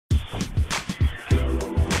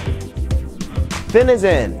Thin is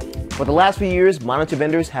in. For the last few years, monitor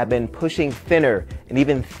vendors have been pushing thinner and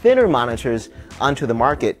even thinner monitors onto the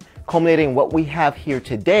market, culminating in what we have here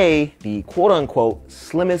today, the quote-unquote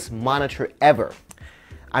slimmest monitor ever.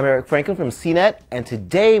 I'm Eric Franklin from CNET, and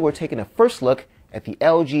today we're taking a first look at the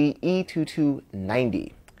LG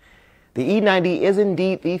E2290. The E90 is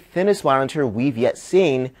indeed the thinnest monitor we've yet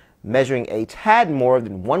seen, measuring a tad more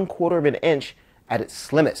than 1/4 of an inch at its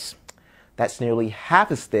slimmest. That's nearly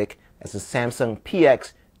half as thick as the Samsung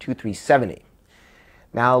PX2370.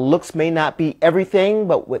 Now, looks may not be everything,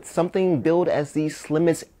 but with something billed as the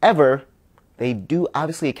slimmest ever, they do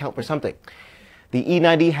obviously account for something. The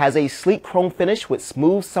E90 has a sleek chrome finish with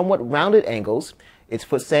smooth, somewhat rounded angles. Its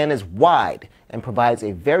footstand is wide and provides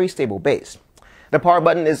a very stable base. The power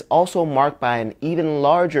button is also marked by an even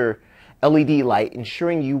larger LED light,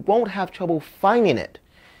 ensuring you won't have trouble finding it.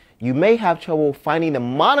 You may have trouble finding the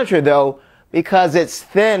monitor though, because it's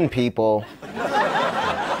thin, people.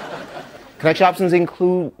 Connection options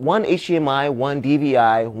include one HDMI, one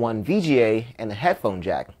DVI, one VGA, and a headphone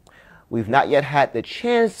jack. We've not yet had the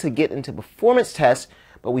chance to get into performance tests,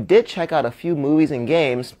 but we did check out a few movies and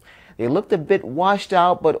games. They looked a bit washed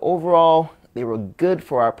out, but overall, they were good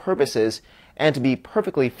for our purposes. And to be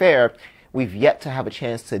perfectly fair, we've yet to have a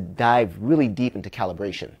chance to dive really deep into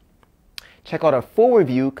calibration. Check out our full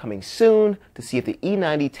review coming soon to see if the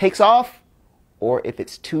E90 takes off or if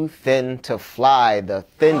it's too thin to fly. The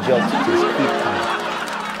thin jokes just keep coming.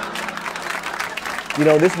 You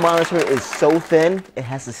know, this monitor is so thin, it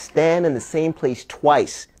has to stand in the same place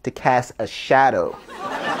twice to cast a shadow.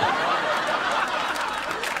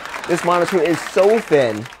 This monitor is so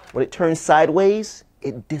thin, when it turns sideways,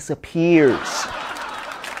 it disappears.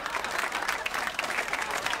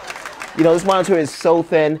 You know, this monitor is so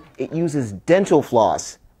thin, it uses dental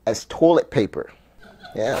floss as toilet paper.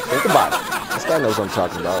 Yeah, think about it. This guy knows what I'm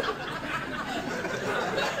talking about.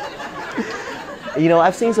 You know,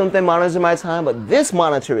 I've seen some thin monitors in my time, but this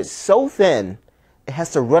monitor is so thin, it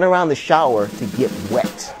has to run around the shower to get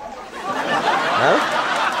wet. Huh?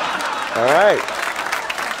 All right.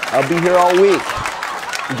 I'll be here all week.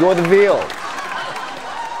 Enjoy the veal.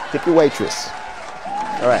 Tip your waitress.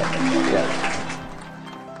 All right. Yeah.